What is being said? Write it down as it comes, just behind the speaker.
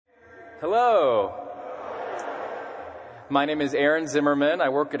Hello. My name is Aaron Zimmerman. I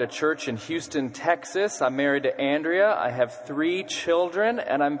work at a church in Houston, Texas. I'm married to Andrea. I have 3 children,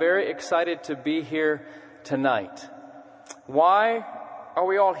 and I'm very excited to be here tonight. Why are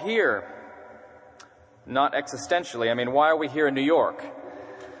we all here? Not existentially. I mean, why are we here in New York?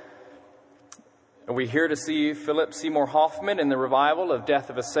 Are we here to see Philip Seymour Hoffman in the revival of Death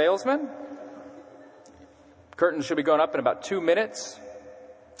of a Salesman? Curtains should be going up in about 2 minutes.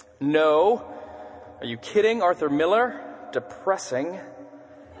 No. Are you kidding, Arthur Miller? Depressing.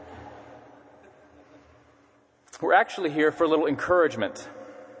 We're actually here for a little encouragement.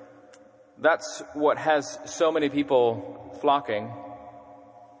 That's what has so many people flocking,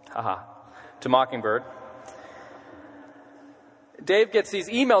 to Mockingbird. Dave gets these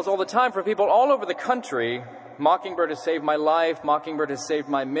emails all the time from people all over the country. Mockingbird has saved my life. Mockingbird has saved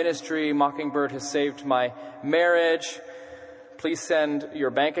my ministry. Mockingbird has saved my marriage. Please send your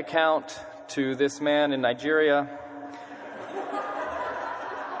bank account to this man in Nigeria.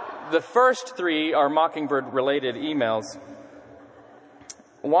 The first 3 are Mockingbird-related emails.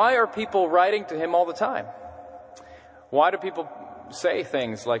 Why are people writing to him all the time? Why do people say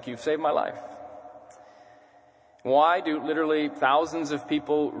things like, "You've saved my life"? Why do literally thousands of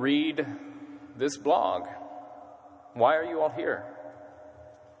people read this blog? Why are you all here?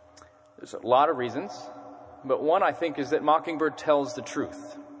 There's a lot of reasons, but one I think is that Mockingbird tells the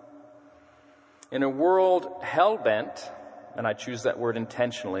truth. In a world hell-bent, and I choose that word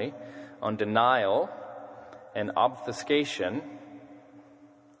intentionally, on denial and obfuscation,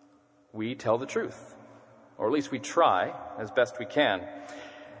 we tell the truth. Or at least we try as best we can.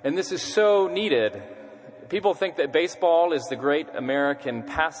 And this is so needed. People think that baseball is the great American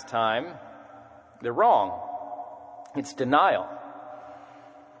pastime. They're wrong. It's denial.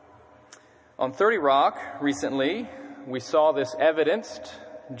 On 30 Rock recently, we saw this evidenced.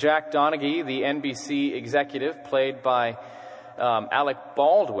 Jack Donaghy, the NBC executive, played by Alec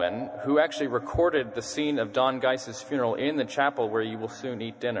Baldwin, who actually recorded the scene of Don Geis's funeral in the chapel where you will soon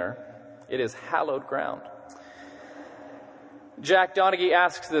eat dinner. It is hallowed ground. Jack Donaghy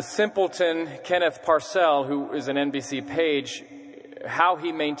asks the simpleton Kenneth Parcell, who is an NBC page, how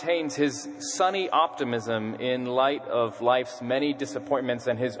he maintains his sunny optimism in light of life's many disappointments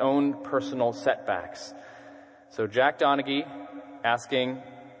and his own personal setbacks. So Jack Donaghy asking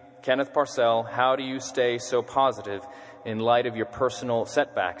Kenneth Parcell, how do you stay so positive in light of your personal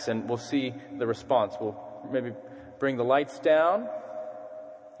setbacks? And we'll see the response. We'll maybe bring the lights down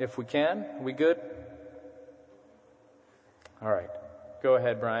if we can. Are we good? All right. Go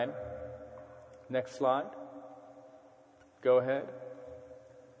ahead, Brian. Next slide. Go ahead.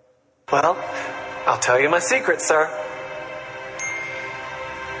 Well, I'll tell you my secret, sir.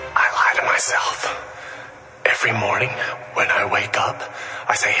 I lie to myself. Every morning when I wake up,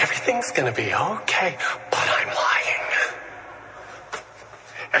 I say everything's gonna be okay, but I'm lying.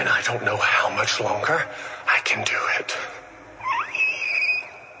 And I don't know how much longer I can do it.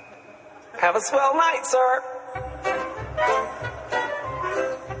 Have a swell night, sir.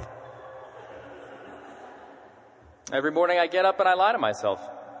 Every morning I get up and I lie to myself.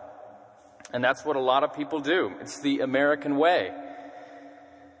 And that's what a lot of people do. It's the American way.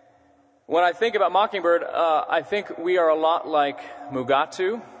 When I think about Mockingbird, I think we are a lot like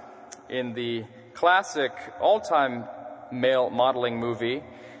Mugatu in the classic all-time male modeling movie,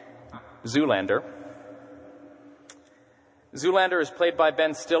 Zoolander. Zoolander is played by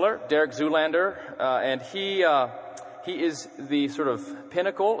Ben Stiller, Derek Zoolander, and he is the sort of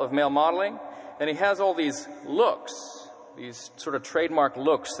pinnacle of male modeling, and he has all these looks, these sort of trademark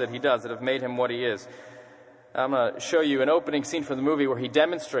looks that he does that have made him what he is. I'm going to show you an opening scene from the movie where he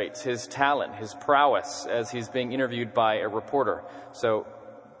demonstrates his talent, his prowess, as he's being interviewed by a reporter. So,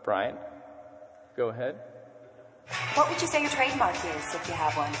 Brian, go ahead. What would you say your trademark is, if you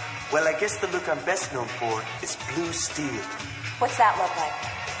have one? Well, I guess the look I'm best known for is blue steel. What's that look like?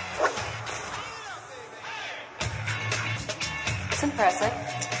 It's impressive.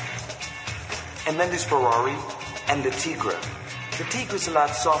 And then there's Ferrari and the Tigra. The Tigra's a lot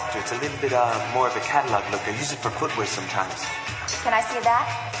softer. It's a little bit more of a catalog look. I use it for footwear sometimes. Can I see that?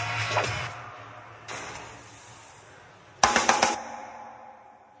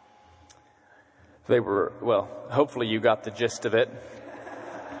 Hopefully you got the gist of it.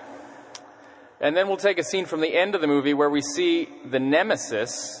 And then we'll take a scene from the end of the movie where we see the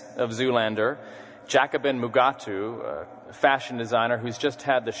nemesis of Zoolander, Jacobin Mugatu, a fashion designer who's just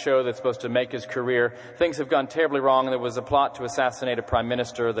had the show that's supposed to make his career. Things have gone terribly wrong. There was a plot to assassinate a prime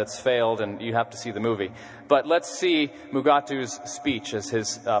minister that's failed, and you have to see the movie. But let's see Mugatu's speech as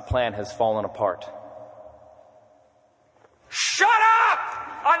his plan has fallen apart. Shut up!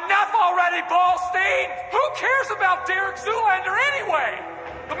 Enough already! already, Ballstein? Who cares about Derek Zoolander anyway?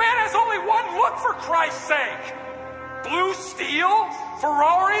 The man has only one look, for Christ's sake. Blue Steel,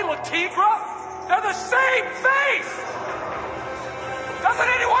 Ferrari, Latigra, they're the same face. Doesn't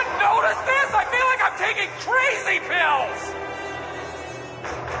anyone notice this? I feel like I'm taking crazy pills.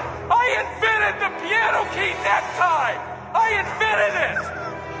 I invented the piano key necktie. I invented it.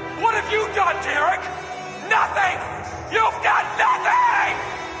 What have you done, Derek? Nothing. You've done nothing.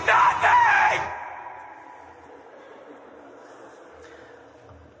 Nothing.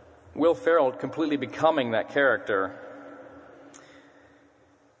 Will Ferrell completely becoming that character.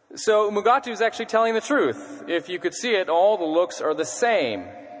 So Mugatu is actually telling the truth. If you could see it, all the looks are the same.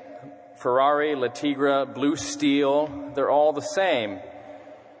 Ferrari, Latigra, Blue Steel, they're all the same.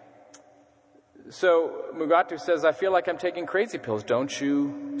 So Mugatu says, I feel like I'm taking crazy pills. Don't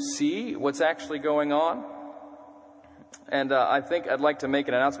you see what's actually going on? And I think I'd like to make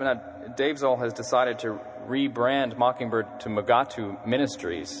an announcement. Now, Dave Zoll has decided to rebrand Mockingbird to Mugatu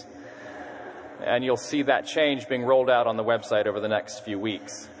Ministries. And you'll see that change being rolled out on the website over the next few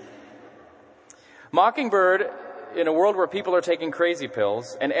weeks. Mockingbird, in a world where people are taking crazy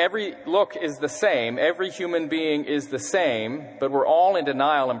pills, and every look is the same, every human being is the same, but we're all in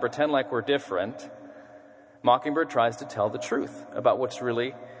denial and pretend like we're different, Mockingbird tries to tell the truth about what's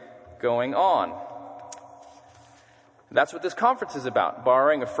really going on. That's what this conference is about,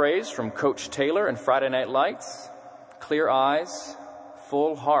 borrowing a phrase from Coach Taylor in Friday Night Lights, clear eyes,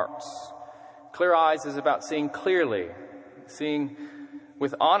 full hearts. Clear eyes is about seeing clearly, seeing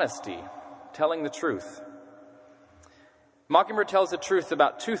with honesty, telling the truth. Mockingbird tells the truth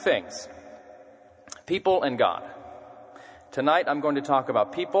about two things, people and God. Tonight I'm going to talk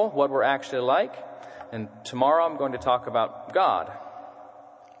about people, what we're actually like, and tomorrow I'm going to talk about God,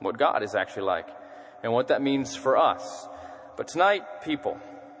 what God is actually like, and what that means for us. But tonight, people.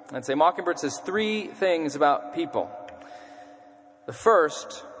 And say Mockingbird says three things about people. The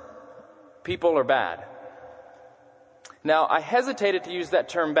first, people are bad. Now, I hesitated to use that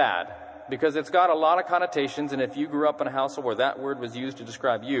term bad because it's got a lot of connotations, and if you grew up in a household where that word was used to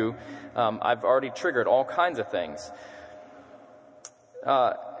describe you, I've already triggered all kinds of things.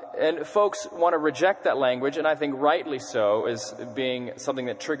 And folks want to reject that language, and I think rightly so, as being something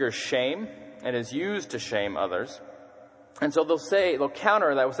that triggers shame and is used to shame others. And so they'll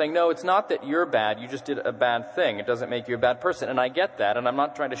counter that with saying, no, it's not that you're bad, you just did a bad thing. It doesn't make you a bad person. And I get that, and I'm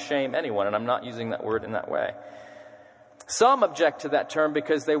not trying to shame anyone, and I'm not using that word in that way. Some object to that term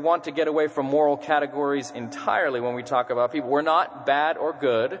because they want to get away from moral categories entirely when we talk about people. We're not bad or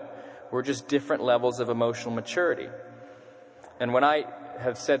good. We're just different levels of emotional maturity. And when I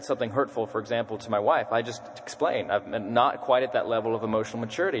have said something hurtful, for example, to my wife, I just explain, I'm not quite at that level of emotional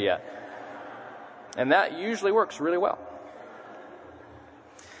maturity yet. And that usually works really well.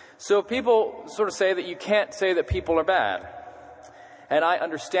 So people sort of say that you can't say that people are bad. And I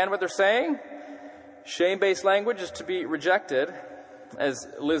understand what they're saying. Shame-based language is to be rejected. As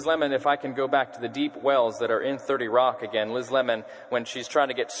Liz Lemon, if I can go back to the deep wells that are in 30 Rock again, Liz Lemon, when she's trying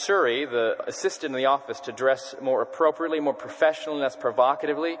to get Suri, the assistant in the office, to dress more appropriately, more professionally, less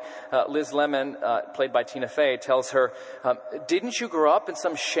provocatively, Liz Lemon, played by Tina Fey, tells her, didn't you grow up in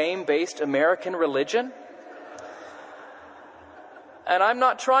some shame-based American religion? And I'm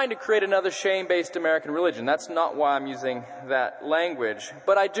not trying to create another shame-based American religion. That's not why I'm using that language.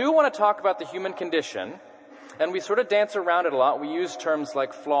 But I do want to talk about the human condition. And we sort of dance around it a lot. We use terms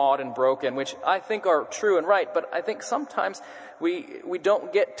like flawed and broken, which I think are true and right. But I think sometimes we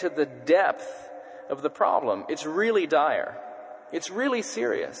don't get to the depth of the problem. It's really dire. It's really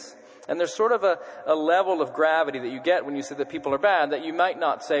serious. And there's sort of a level of gravity that you get when you say that people are bad that you might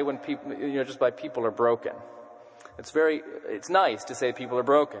not say when people, just by people are broken. It's nice to say people are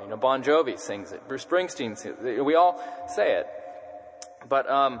broken. Bon Jovi sings it. Bruce Springsteen sings it. We all say it. But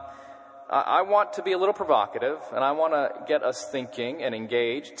I want to be a little provocative, and I want to get us thinking and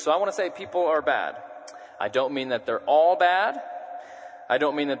engaged. So I want to say people are bad. I don't mean that they're all bad. I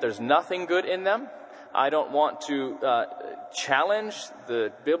don't mean that there's nothing good in them. I don't want to challenge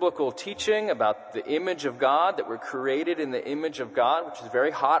the biblical teaching about the image of God, that we're created in the image of God, which is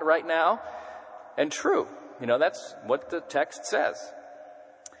very hot right now, and true. That's what the text says.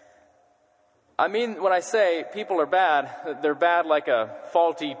 I mean, when I say people are bad, they're bad like a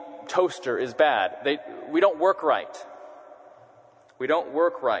faulty toaster is bad. We don't work right. We don't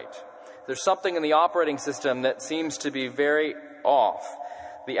work right. There's something in the operating system that seems to be very off.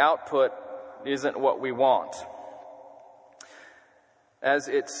 The output isn't what we want. As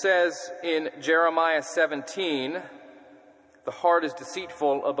it says in Jeremiah 17, the heart is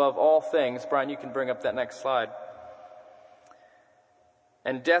deceitful above all things. Brian, you can bring up that next slide.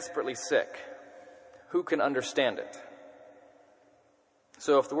 and desperately sick. Who can understand it?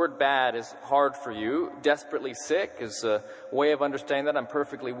 So if the word bad is hard for you, desperately sick is a way of understanding that I'm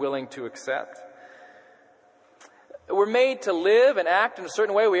perfectly willing to accept. We're made to live and act in a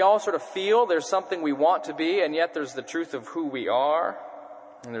certain way. We all sort of feel there's something we want to be, and yet there's the truth of who we are,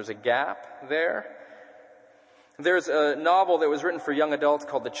 and there's a gap there. There's a novel that was written for young adults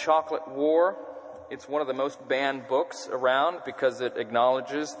called The Chocolate War. It's one of the most banned books around because it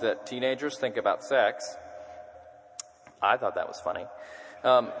acknowledges that teenagers think about sex. I thought that was funny.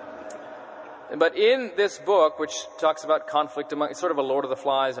 But in this book, which talks about conflict among, it's sort of a Lord of the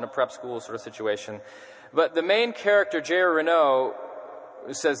Flies in a prep school sort of situation. But the main character, Jerry Renault,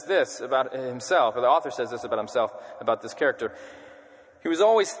 says this about himself, or the author says this about himself, about this character. He was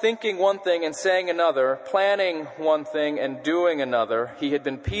always thinking one thing and saying another, planning one thing and doing another. He had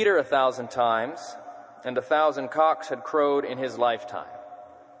been Peter 1,000 times, and 1,000 cocks had crowed in his lifetime.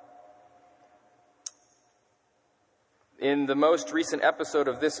 In the most recent episode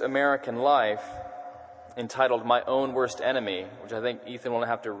of This American Life, entitled My Own Worst Enemy, which I think Ethan will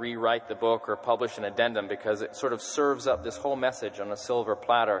have to rewrite the book or publish an addendum because it sort of serves up this whole message on a silver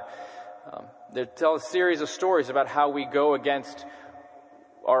platter. They tell a series of stories about how we go against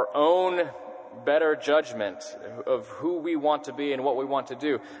our own better judgment of who we want to be and what we want to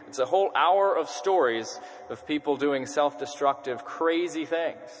do. It's a whole hour of stories of people doing self-destructive, crazy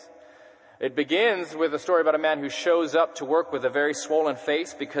things. It begins with a story about a man who shows up to work with a very swollen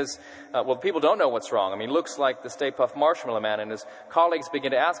face because, people don't know what's wrong. I mean, he looks like the Stay Puft Marshmallow Man, and his colleagues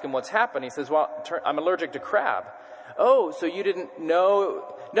begin to ask him what's happened. He says, I'm allergic to crab. Oh, so you didn't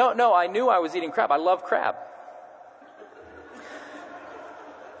know? No, I knew I was eating crab. I love crab.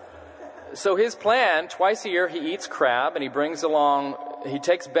 So his plan, twice a year he eats crab, and he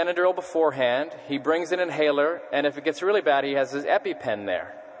takes Benadryl beforehand, he brings an inhaler, and if it gets really bad, he has his EpiPen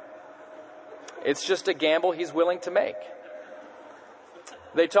there. It's just a gamble he's willing to make.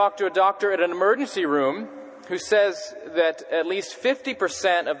 They talk to a doctor at an emergency room who says that at least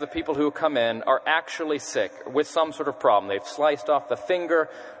 50% of the people who come in are actually sick with some sort of problem. They've sliced off the finger,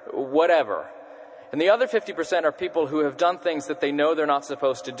 whatever. And the other 50% are people who have done things that they know they're not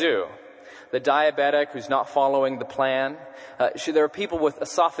supposed to do. The diabetic who's not following the plan. There are people with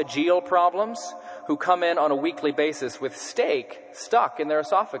esophageal problems who come in on a weekly basis with steak stuck in their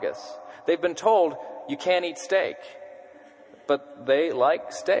esophagus. They've been told you can't eat steak, but they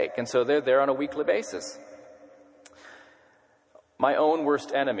like steak, and so they're there on a weekly basis. My own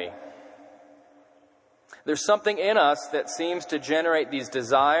worst enemy. There's something in us that seems to generate these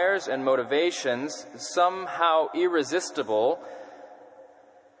desires and motivations, somehow irresistible,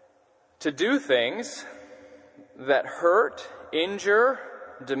 to do things that hurt, injure,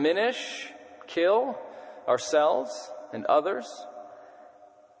 diminish, kill ourselves and others.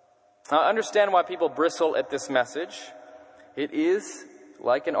 I understand why people bristle at this message. It is,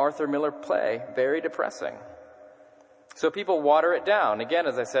 like an Arthur Miller play, very depressing. So people water it down. Again,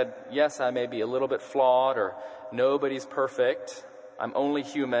 as I said, yes, I may be a little bit flawed, or nobody's perfect. I'm only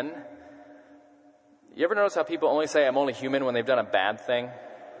human. You ever notice how people only say I'm only human when they've done a bad thing?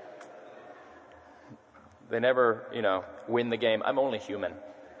 They never, win the game. I'm only human.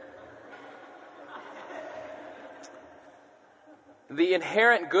 The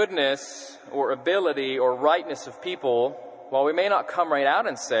inherent goodness or ability or rightness of people, while we may not come right out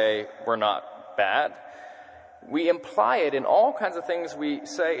and say we're not bad, we imply it in all kinds of things we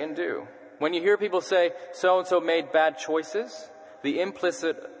say and do. When you hear people say, so-and-so made bad choices, the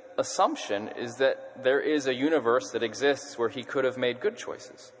implicit assumption is that there is a universe that exists where he could have made good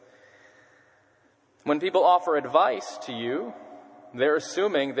choices. When people offer advice to you, they're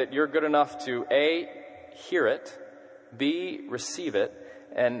assuming that you're good enough to A, hear it, B, receive it,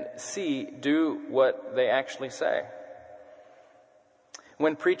 and C, do what they actually say.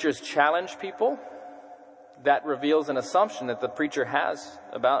 When preachers challenge people, that reveals an assumption that the preacher has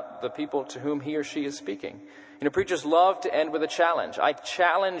about the people to whom he or she is speaking. Preachers love to end with a challenge. I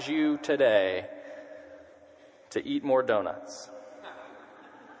challenge you today to eat more donuts.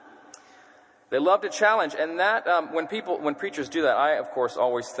 They love to challenge, and that when preachers do that, I of course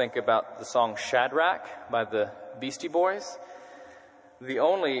always think about the song Shadrach by the Beastie Boys.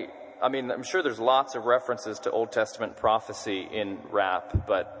 I'm sure there's lots of references to Old Testament prophecy in rap,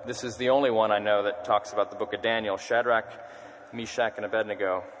 but this is the only one I know that talks about the book of Daniel, Shadrach, Meshach, and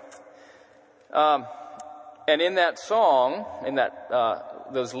Abednego. And in that song,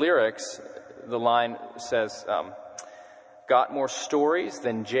 those lyrics, the line says, got more stories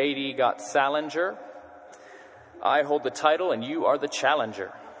than J.D. got Salinger. I hold the title and you are the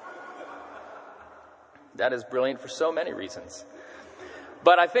challenger. That is brilliant for so many reasons.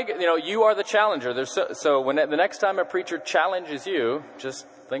 But I think, you are the challenger. So when the next time a preacher challenges you, just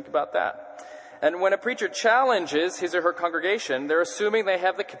think about that. And when a preacher challenges his or her congregation, they're assuming they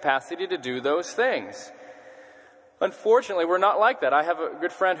have the capacity to do those things. Unfortunately, we're not like that. I have a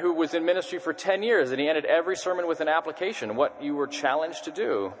good friend who was in ministry for 10 years, and he ended every sermon with an application, what you were challenged to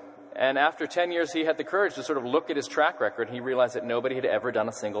do. And after 10 years, he had the courage to sort of look at his track record, and he realized that nobody had ever done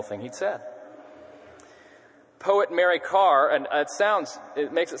a single thing he'd said. Poet Mary Karr, and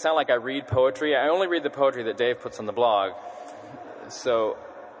it makes it sound like I read poetry. I only read the poetry that Dave puts on the blog. So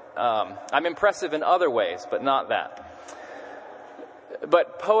I'm impressive in other ways, but not that.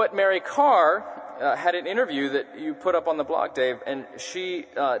 But poet Mary Karr had an interview that you put up on the blog, Dave, and she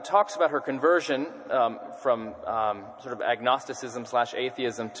talks about her conversion from sort of agnosticism /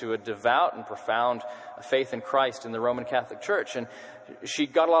 atheism to a devout and profound faith in Christ in the Roman Catholic Church. And she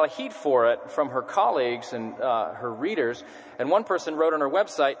got a lot of heat for it from her colleagues and her readers. And one person wrote on her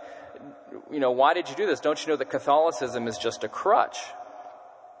website, why did you do this? Don't you know that Catholicism is just a crutch?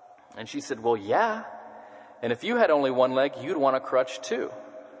 And she said, well, yeah. And if you had only one leg, you'd want a crutch too.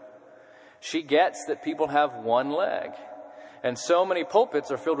 She gets that people have one leg. And so many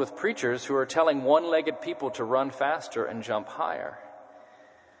pulpits are filled with preachers who are telling one-legged people to run faster and jump higher.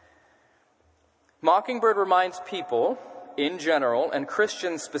 Mockingbird reminds people, in general, and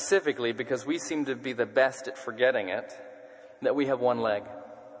Christians specifically, because we seem to be the best at forgetting it, that we have one leg.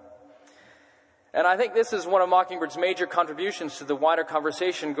 And I think this is one of Mockingbird's major contributions to the wider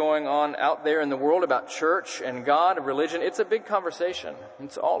conversation going on out there in the world about church and God and religion. It's a big conversation.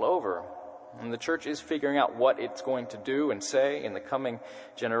 It's all over. And the church is figuring out what it's going to do and say in the coming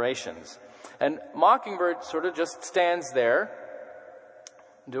generations. And Mockingbird sort of just stands there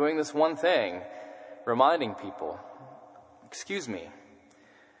doing this one thing, reminding people, excuse me,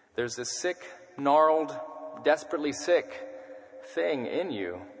 there's this sick, gnarled, desperately sick thing in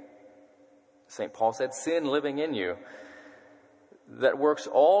you. St. Paul said, sin living in you, that works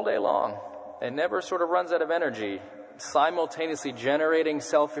all day long and never sort of runs out of energy, simultaneously generating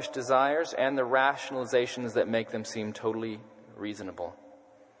selfish desires and the rationalizations that make them seem totally reasonable.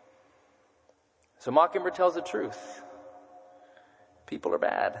 So Mockingbird tells the truth. People are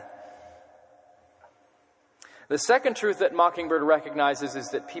bad. The second truth that Mockingbird recognizes is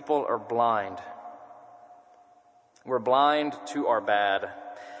that people are blind. We're blind to our bad.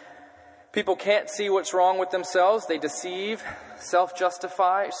 People can't see what's wrong with themselves. They deceive,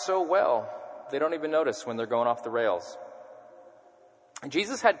 self-justify so well, they don't even notice when they're going off the rails.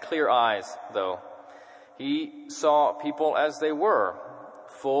 Jesus had clear eyes, though. He saw people as they were,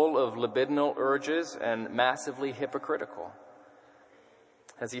 full of libidinal urges and massively hypocritical.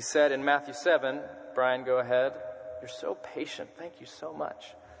 As he said in Matthew 7, Brian, go ahead. You're so patient. Thank you so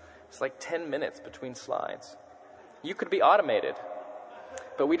much. It's like 10 minutes between slides. You could be automated.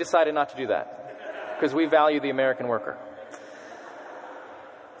 But we decided not to do that because we value the American worker.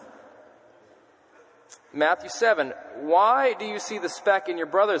 Matthew 7, why do you see the speck in your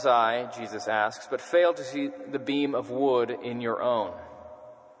brother's eye, Jesus asks, but fail to see the beam of wood in your own?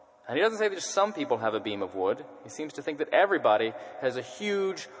 And he doesn't say that just some people have a beam of wood. He seems to think that everybody has a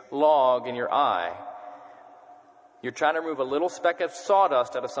huge log in your eye. You're trying to remove a little speck of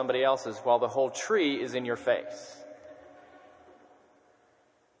sawdust out of somebody else's while the whole tree is in your face.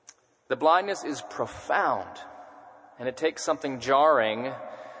 The blindness is profound, and it takes something jarring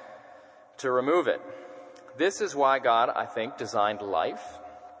to remove it. This is why God, I think, designed life,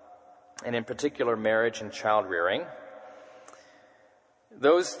 and in particular marriage and child rearing.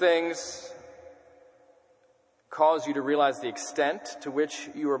 Those things cause you to realize the extent to which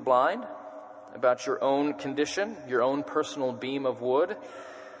you are blind, about your own condition, your own personal beam of wood.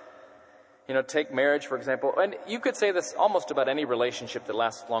 Take marriage, for example. And you could say this almost about any relationship that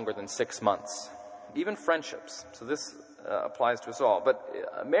lasts longer than 6 months. Even friendships. So this applies to us all.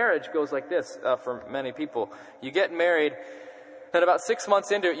 But marriage goes like this for many people. You get married, and about 6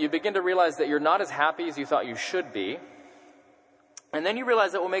 months into it, you begin to realize that you're not as happy as you thought you should be. And then you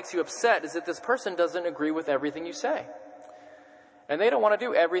realize that what makes you upset is that this person doesn't agree with everything you say. And they don't want to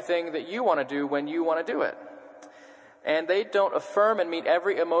do everything that you want to do when you want to do it. And they don't affirm and meet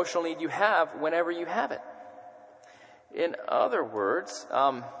every emotional need you have whenever you have it. In other words,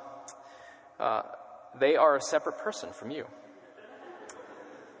 they are a separate person from you.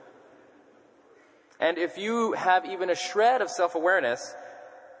 And if you have even a shred of self-awareness,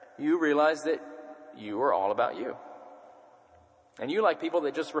 you realize that you are all about you. And you like people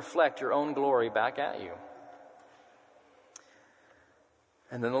that just reflect your own glory back at you.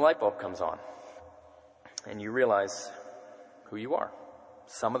 And then the light bulb comes on. And you realize who you are.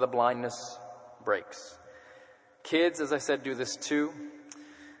 Some of the blindness breaks. Kids, as I said, do this too.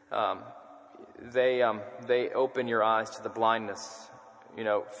 they open your eyes to the blindness.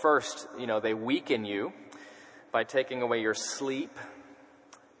 First, they weaken you by taking away your sleep,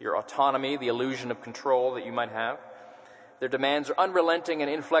 your autonomy, the illusion of control that you might have. Their demands are unrelenting and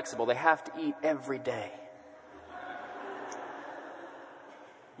inflexible. They have to eat every day,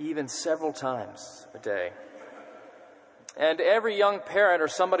 even several times a day. And every young parent or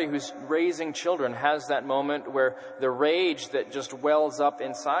somebody who's raising children has that moment where the rage that just wells up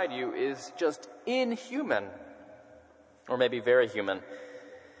inside you is just inhuman, or maybe very human.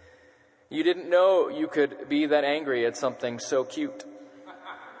 You didn't know you could be that angry at something so cute.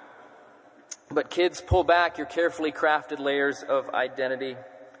 But kids pull back your carefully crafted layers of identity,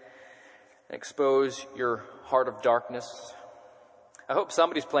 expose your heart of darkness. I hope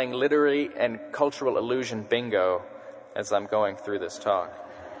somebody's playing literary and cultural illusion bingo as I'm going through this talk.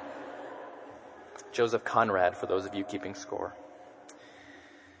 Joseph Conrad, for those of you keeping score.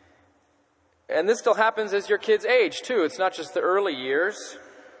 And this still happens as your kids age, too. It's not just the early years.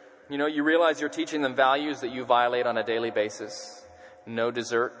 You realize you're teaching them values that you violate on a daily basis. No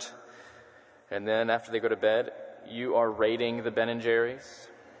dessert. And then after they go to bed, you are raiding the Ben & Jerry's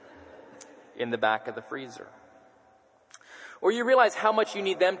in the back of the freezer. Or you realize how much you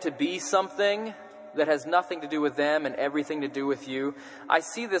need them to be something that has nothing to do with them and everything to do with you. I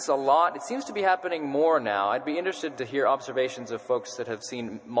see this a lot. It seems to be happening more now. I'd be interested to hear observations of folks that have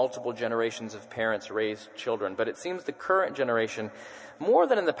seen multiple generations of parents raise children. But it seems the current generation, more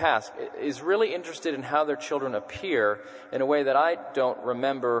than in the past, is really interested in how their children appear in a way that I don't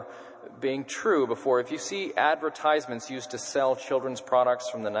remember being true before. If you see advertisements used to sell children's products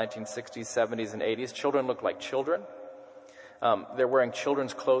from the 1960s, 70s, and 80s, children look like children. They're wearing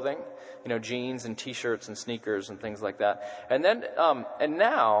children's clothing, jeans and T-shirts and sneakers and things like that. And then, and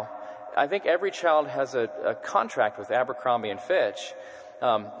now, I think every child has a contract with Abercrombie & Fitch,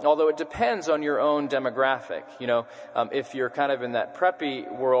 although it depends on your own demographic. If you're kind of in that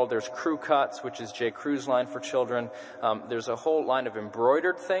preppy world, there's Crew Cuts, which is J. Crew's line for children. There's a whole line of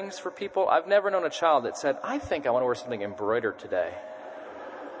embroidered things for people. I've never known a child that said, I think I want to wear something embroidered today.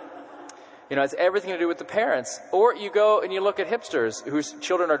 It has everything to do with the parents. Or you go and you look at hipsters whose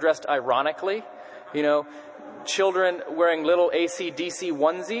children are dressed ironically. Children wearing little AC/DC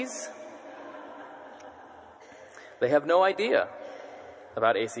onesies. They have no idea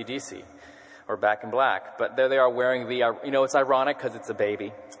about AC/DC or Back in Black. But there they are wearing it's ironic because it's a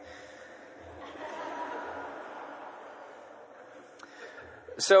baby.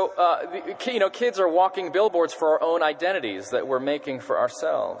 So, kids are walking billboards for our own identities that we're making for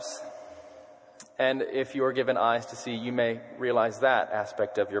ourselves. And if you are given eyes to see, you may realize that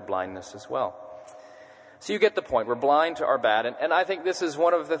aspect of your blindness as well. So you get the point. We're blind to our bad. And I think this is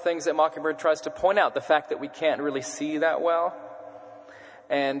one of the things that Mockingbird tries to point out, the fact that we can't really see that well.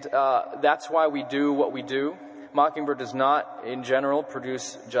 And that's why we do what we do. Mockingbird does not, in general,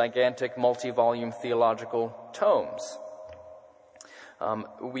 produce gigantic, multi-volume theological tomes.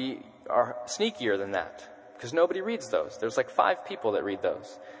 We are sneakier than that, because nobody reads those. There's like 5 people that read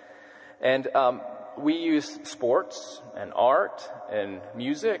those. And we use sports and art and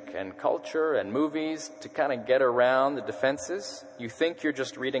music and culture and movies to kind of get around the defenses. You think you're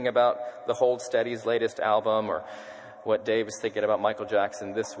just reading about the Hold Steady's latest album or what Dave is thinking about Michael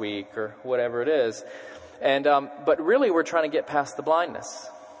Jackson this week or whatever it is. And but really we're trying to get past the blindness,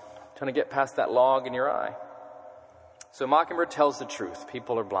 trying to get past that log in your eye. So Mockingbird tells the truth.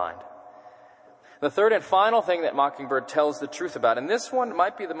 People are blind. The third and final thing that Mockingbird tells the truth about, and this one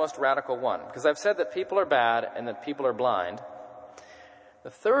might be the most radical one, because I've said that people are bad and that people are blind.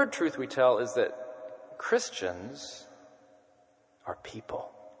 The third truth we tell is that Christians are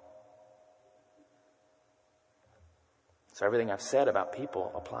people. So everything I've said about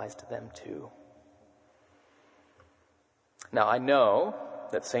people applies to them too. Now I know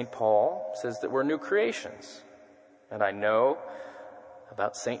that St. Paul says that we're new creations, and I know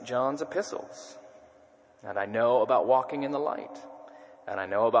about St. John's epistles. And I know about walking in the light. And I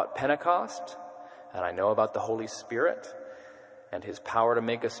know about Pentecost. And I know about the Holy Spirit and his power to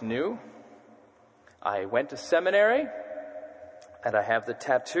make us new. I went to seminary. And I have the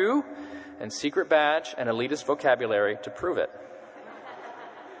tattoo and secret badge and elitist vocabulary to prove it.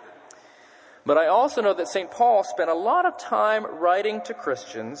 But I also know that St. Paul spent a lot of time writing to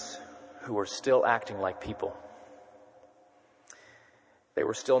Christians who were still acting like people. They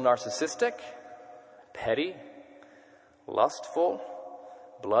were still narcissistic, petty, lustful,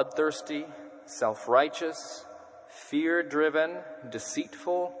 bloodthirsty, self-righteous, fear-driven,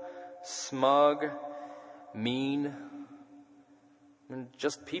 deceitful, smug, mean, and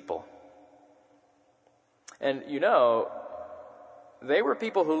just people. And they were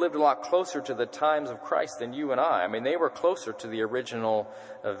people who lived a lot closer to the times of Christ than you and I. I mean, they were closer to the original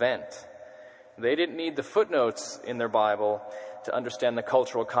event. They didn't need the footnotes in their Bible to understand the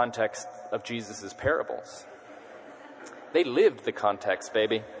cultural context of Jesus' parables. They lived the context,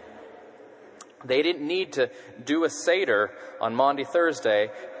 baby. They didn't need to do a Seder on Maundy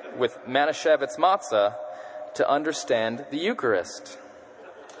Thursday with Manischewitz matzah to understand the Eucharist.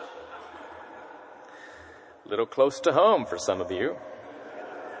 A little close to home for some of you.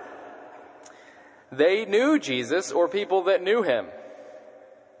 They knew Jesus or people that knew him.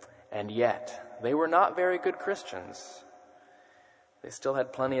 And yet, they were not very good Christians. They still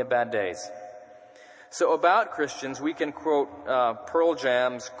had plenty of bad days. So about Christians, we can quote Pearl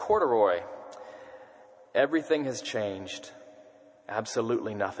Jam's Corduroy. Everything has changed.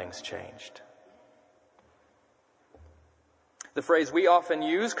 Absolutely nothing's changed. The phrase we often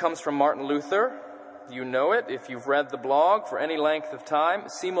use comes from Martin Luther. You know it if you've read the blog for any length of time.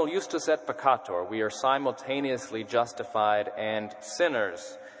 Simul justus et peccator. We are simultaneously justified and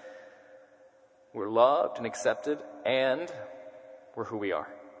sinners. We're loved and accepted, and we're who we are.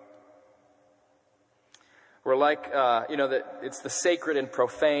 We're like, that it's the sacred and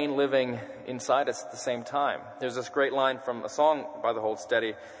profane living inside us at the same time. There's this great line from a song by the Hold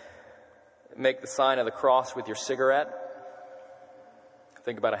Steady. Make the sign of the cross with your cigarette.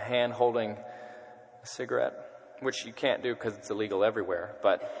 Think about a hand holding a cigarette, which you can't do because it's illegal everywhere,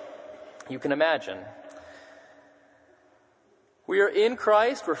 but you can imagine. We are in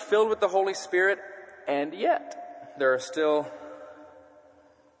Christ, we're filled with the Holy Spirit, and yet there are still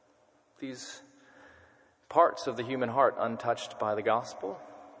these parts of the human heart untouched by the gospel.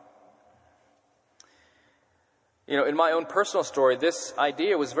 In my own personal story, this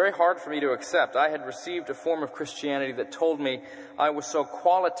idea was very hard for me to accept. I had received a form of Christianity that told me I was so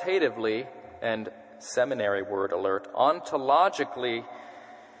qualitatively, and seminary word alert, ontologically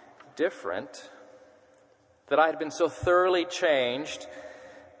different, that I had been so thoroughly changed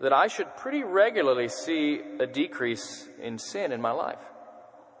that I should pretty regularly see a decrease in sin in my life.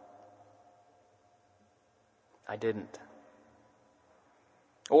 I didn't.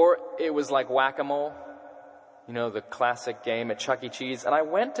 Or it was like whack-a-mole, the classic game at Chuck E. Cheese. And I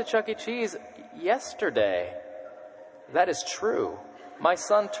went to Chuck E. Cheese yesterday. That is true. My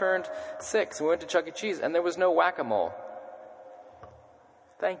son turned 6 and we went to Chuck E. Cheese and there was no whack-a-mole.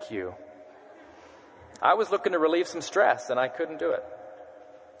 Thank you. I was looking to relieve some stress and I couldn't do it.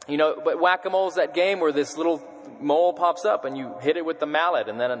 But whack-a-mole is that game where this little mole pops up and you hit it with the mallet,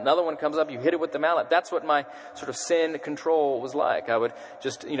 and then another one comes up, you hit it with the mallet. That's what my sort of sin control was like. I would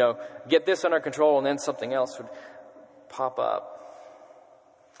just, get this under control and then something else would pop up.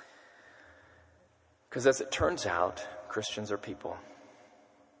 Because as it turns out, Christians are people.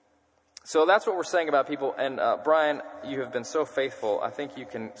 So that's what we're saying about people. And Brian, you have been so faithful. I think you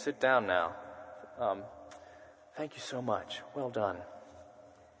can sit down now. Thank you so much. Well done.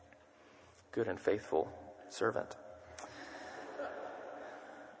 Good and faithful servant.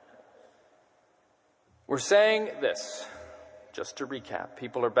 We're saying this, just to recap.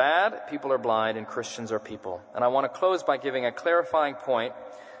 People are bad, people are blind, and Christians are people. And I want to close by giving a clarifying point.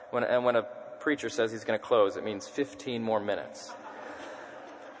 When a preacher says he's going to close, it means 15 more minutes.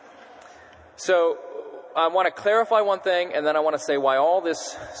 So I want to clarify one thing, and then I want to say why all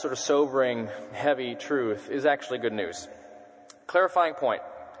this sort of sobering, heavy truth is actually good news. Clarifying point.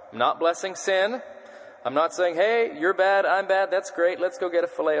 I'm not blessing sin. I'm not saying, hey, you're bad, I'm bad, that's great, let's go get a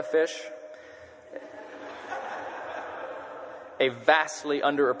fillet of fish. A vastly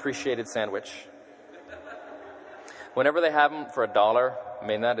underappreciated sandwich. Whenever they have them for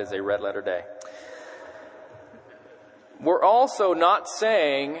 $1, that is a red letter day. We're also not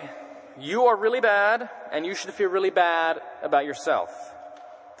saying you are really bad and you should feel really bad about yourself.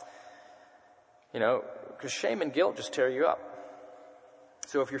 Because shame and guilt just tear you up.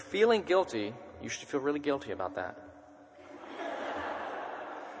 So if you're feeling guilty, you should feel really guilty about that.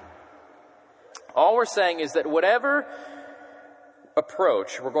 All we're saying is that whatever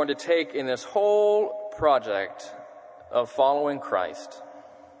approach we're going to take in this whole project of following Christ,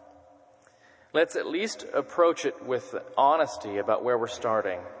 let's at least approach it with honesty about where we're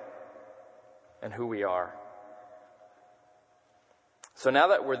starting and who we are. So now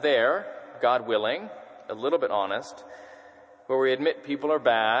that we're there, God willing, a little bit honest, where we admit people are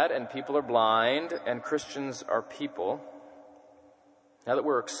bad and people are blind and Christians are people, now that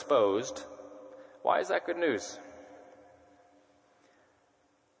we're exposed, why is that good news?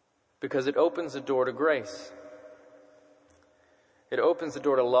 Because it opens the door to grace. It opens the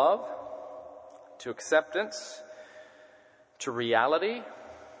door to love, to acceptance, to reality,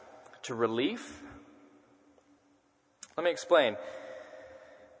 to relief. Let me explain.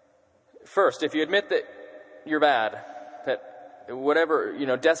 First, if you admit that you're bad, that whatever,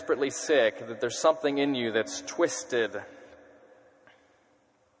 desperately sick, that there's something in you that's twisted.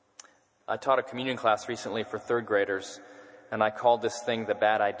 I taught a communion class recently for third graders, and I called this thing the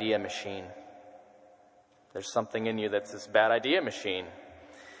bad idea machine. There's something in you that's this bad idea machine.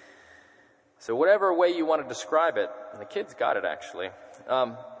 So whatever way you want to describe it, and the kids got it actually,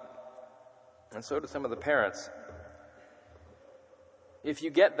 and so do some of the parents. If you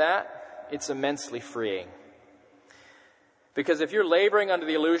get that, it's immensely freeing. Because if you're laboring under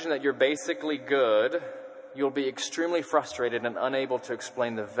the illusion that you're basically good, you'll be extremely frustrated and unable to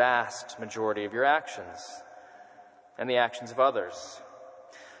explain the vast majority of your actions and the actions of others.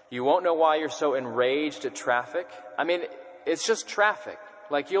 You won't know why you're so enraged at traffic. I mean, it's just traffic.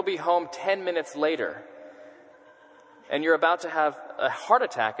 Like you'll be home 10 minutes later and you're about to have a heart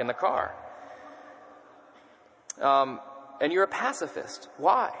attack in the car. And you're a pacifist.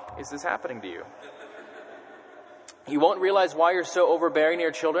 Why is this happening to you? You won't realize why you're so overbearing to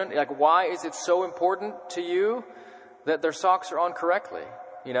your children. Like, why is it so important to you that their socks are on correctly?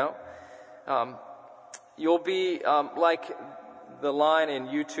 You'll be like the line in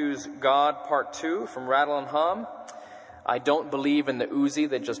U2's God Part 2 from Rattle and Hum. I don't believe in the Uzi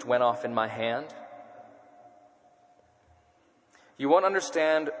that just went off in my hand. You won't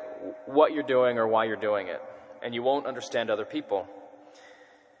understand what you're doing or why you're doing it. And you won't understand other people.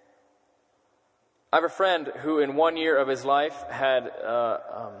 I have a friend who in 1 year of his life had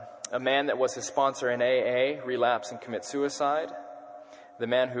a man that was his sponsor in AA relapse and commit suicide. The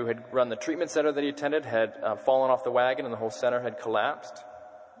man who had run the treatment center that he attended had fallen off the wagon and the whole center had collapsed.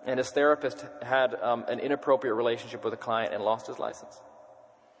 And his therapist had an inappropriate relationship with a client and lost his license.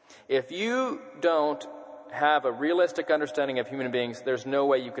 If you don't have a realistic understanding of human beings, there's no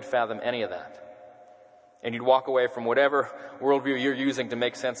way you could fathom any of that. And you'd walk away from whatever worldview you're using to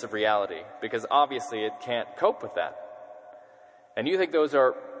make sense of reality, because obviously it can't cope with that. And you think those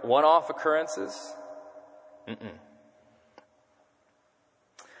are one-off occurrences?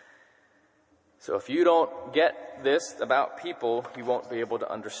 So if you don't get this about people, you won't be able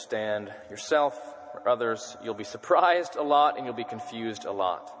to understand yourself or others. You'll be surprised a lot and you'll be confused a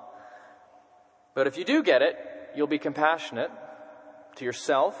lot. But if you do get it, you'll be compassionate to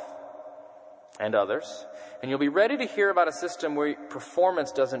yourself and others, and you'll be ready to hear about a system where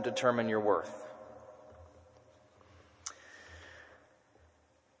performance doesn't determine your worth.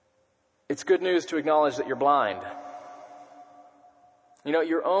 It's good news to acknowledge that you're blind.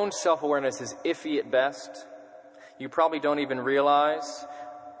 Your own self-awareness is iffy at best. You probably don't even realize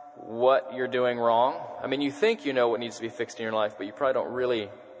what you're doing wrong. I mean, you think you know what needs to be fixed in your life, but you probably don't really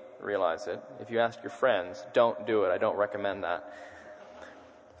realize it. If you ask your friends, don't do it. I don't recommend that.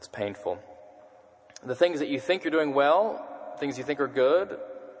 It's painful. The things that you think you're doing well, things you think are good,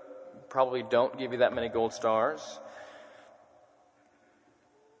 probably don't give you that many gold stars.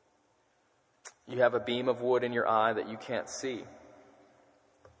 You have a beam of wood in your eye that you can't see.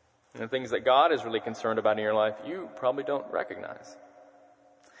 And the things that God is really concerned about in your life, you probably don't recognize.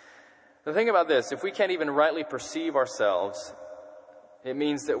 The thing about this, if we can't even rightly perceive ourselves, it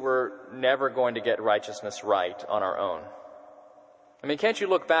means that we're never going to get righteousness right on our own. I mean, can't you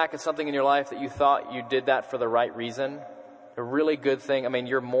look back at something in your life that you thought you did that for the right reason? A really good thing. I mean,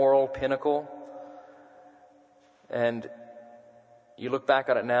 your moral pinnacle. And you look back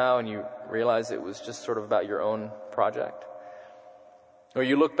on it now and you realize it was just sort of about your own project. Or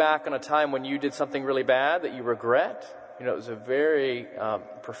you look back on a time when you did something really bad that you regret. It was a very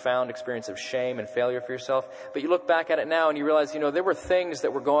profound experience of shame and failure for yourself. But you look back at it now and you realize, there were things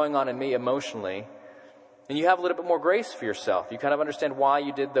that were going on in me emotionally. And you have a little bit more grace for yourself. You kind of understand why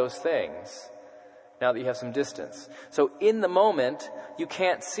you did those things now that you have some distance. So in the moment, you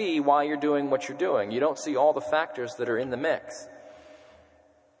can't see why you're doing what you're doing. You don't see all the factors that are in the mix.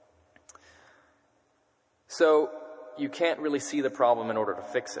 So you can't really see the problem in order to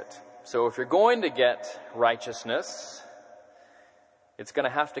fix it. So if you're going to get righteousness, it's going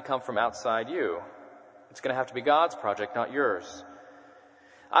to have to come from outside you. It's going to have to be God's project, not yours.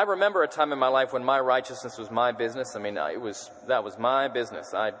 I remember a time in my life when my righteousness was my business. I mean, that was my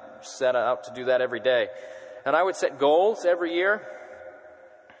business. I set out to do that every day. And I would set goals every year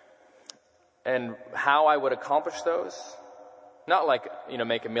and how I would accomplish those. Not like,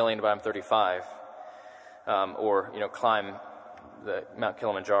 make $1 million by I'm 35 or, climb the Mount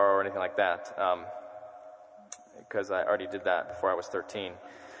Kilimanjaro or anything like that because I already did that before I was 13.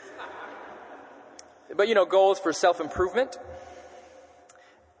 But, goals for self-improvement.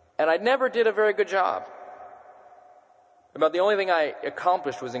 And I never did a very good job. About the only thing I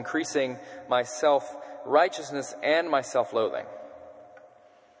accomplished was increasing my self-righteousness and my self-loathing.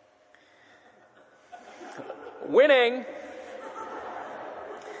 winning.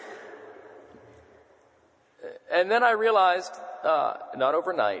 And then I realized, not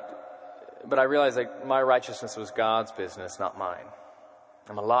overnight, but I realized that my righteousness was God's business, not mine.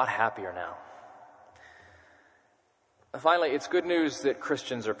 I'm a lot happier now. Finally, it's good news that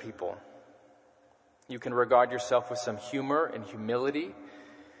Christians are people. You can regard yourself with some humor and humility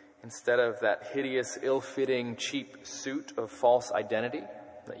instead of that hideous, ill-fitting, cheap suit of false identity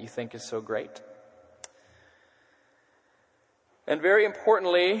that you think is so great. And very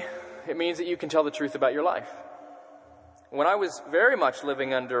importantly, it means that you can tell the truth about your life. When I was very much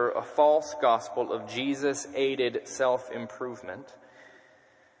living under a false gospel of Jesus-aided self-improvement,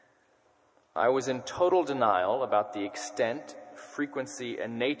 I was in total denial about the extent, frequency,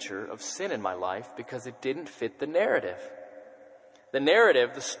 and nature of sin in my life because it didn't fit the narrative. The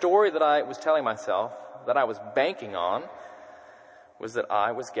narrative, the story that I was telling myself, that I was banking on, was that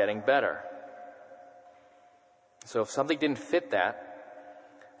I was getting better. So if something didn't fit that,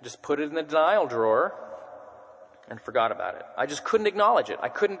 I just put it in the denial drawer and forgot about it. I just couldn't acknowledge it. I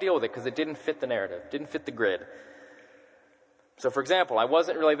couldn't deal with it because it didn't fit the narrative, didn't fit the grid. So for example, I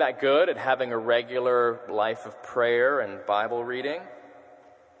wasn't really that good at having a regular life of prayer and Bible reading.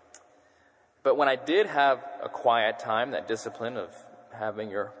 But when I did have a quiet time, that discipline of having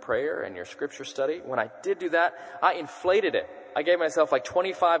your prayer and your scripture study, when I did do that, I inflated it. I gave myself like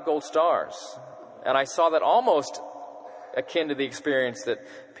 25 gold stars. And I saw that almost akin to the experience that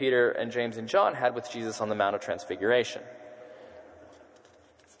Peter and James and John had with Jesus on the Mount of Transfiguration.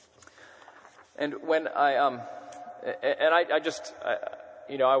 And when I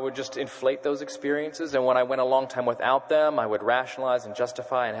would just inflate those experiences. And when I went a long time without them, I would rationalize and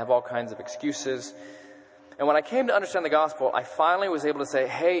justify and have all kinds of excuses. And when I came to understand the gospel, I finally was able to say,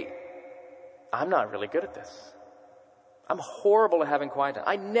 hey, I'm not really good at this. I'm horrible at having quiet time.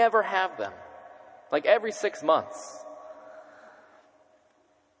 I never have them. Like every 6 months.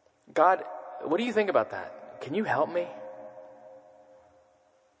 God, what do you think about that? Can you help me?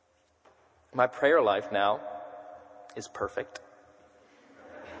 My prayer life now is perfect.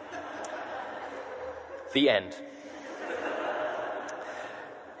 The end.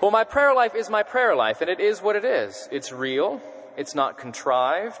 Well, my prayer life is my prayer life, and it is what it is. It's real. It's not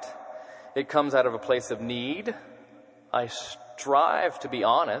contrived. It comes out of a place of need. I strive to be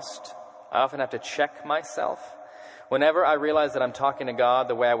honest. I often have to check myself. Whenever I realize that I'm talking to God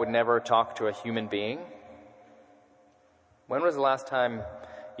the way I would never talk to a human being. When was the last time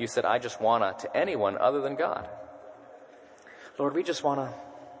you said, I just wanna, to anyone other than God? Lord, we just wanna.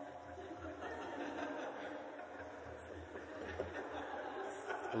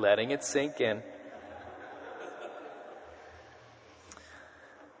 Letting it sink in.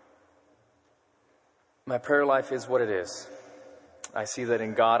 My prayer life is what it is. I see that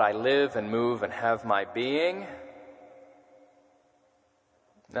in God I live and move and have my being.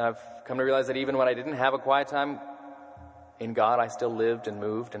 And I've come to realize that even when I didn't have a quiet time, in God I still lived and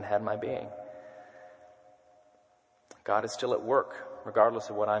moved and had my being. God is still at work, regardless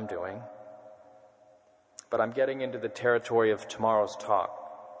of what I'm doing. But I'm getting into the territory of tomorrow's talk.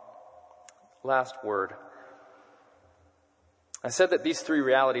 Last word. I said that these three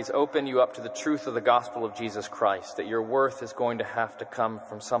realities open you up to the truth of the gospel of Jesus Christ, that your worth is going to have to come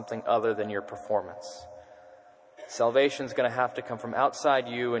from something other than your performance. Salvation is going to have to come from outside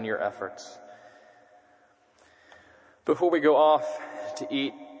you and your efforts. Before we go off to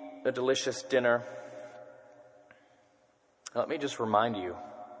eat a delicious dinner, let me just remind you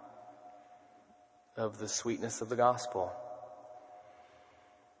of the sweetness of the gospel.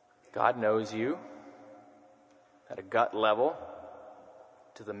 God knows you at a gut level,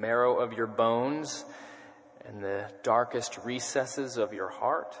 to the marrow of your bones and the darkest recesses of your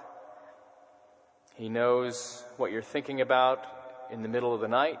heart. He knows what you're thinking about in the middle of the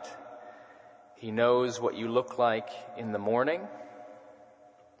night. He knows what you look like in the morning.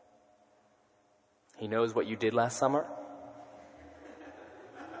 He knows what you did last summer.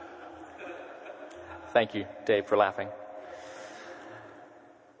 Thank you, Dave, for laughing.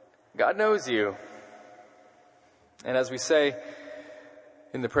 God knows you. And as we say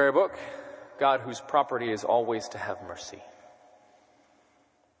in the prayer book, God whose property is always to have mercy.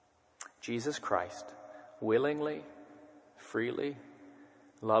 Jesus Christ willingly, freely,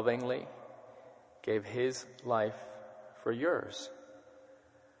 lovingly gave his life for yours.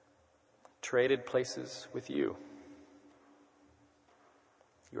 Traded places with you.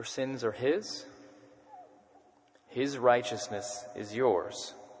 Your sins are his. His righteousness is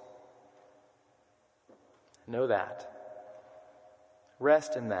yours. Know that.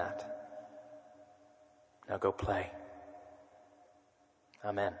 Rest in that. Now go play.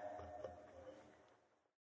 Amen.